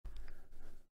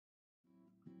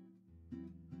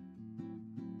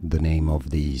The name of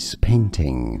this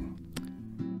painting.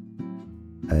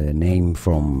 A name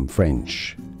from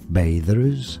French.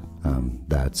 Bathers.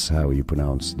 That's how you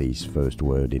pronounce this first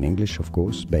word in English, of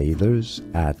course. Bathers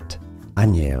at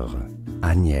Asnières.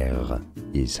 Asnières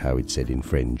is how it's said in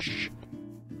French.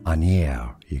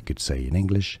 Asnières, you could say in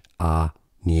English.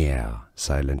 Asnières,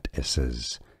 silent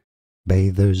S's.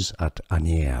 Bathers at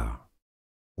Asnières,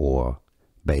 or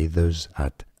bathers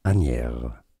at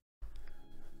Asnières.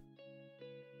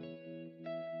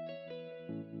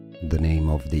 The name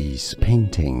of this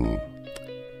painting.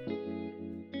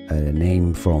 A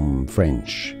name from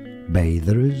French.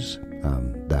 Bathers.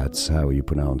 That's how you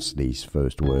pronounce this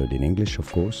first word in English,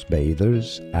 of course.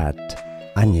 Bathers at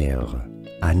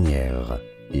Asnières. Asnières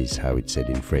is how it's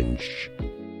said in French.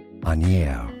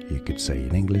 Asnières, you could say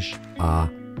in English.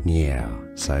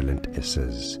 Asnières, silent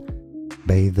S's.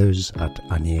 Bathers at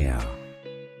Asnières,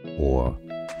 or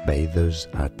bathers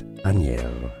at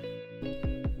Asnières.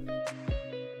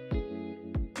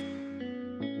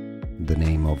 The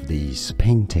name of this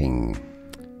painting.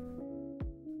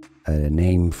 A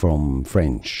name from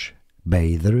French.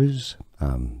 Bathers.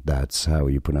 That's how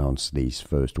you pronounce this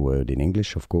first word in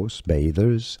English, of course.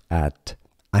 Bathers at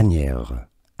Asnières.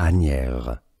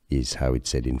 Asnières is how it's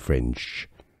said in French.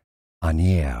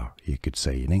 Asnières, you could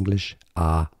say in English.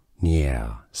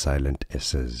 Asnières, silent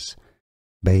S's.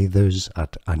 Bathers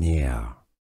at Asnières,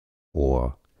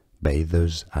 or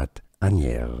bathers at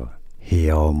Asnières.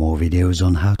 Here are more videos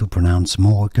on how to pronounce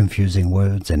more confusing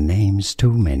words and names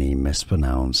too many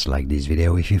mispronounced. Like this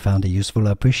video if you found it useful.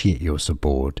 I appreciate your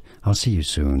support. I'll see you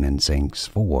soon and thanks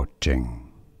for watching.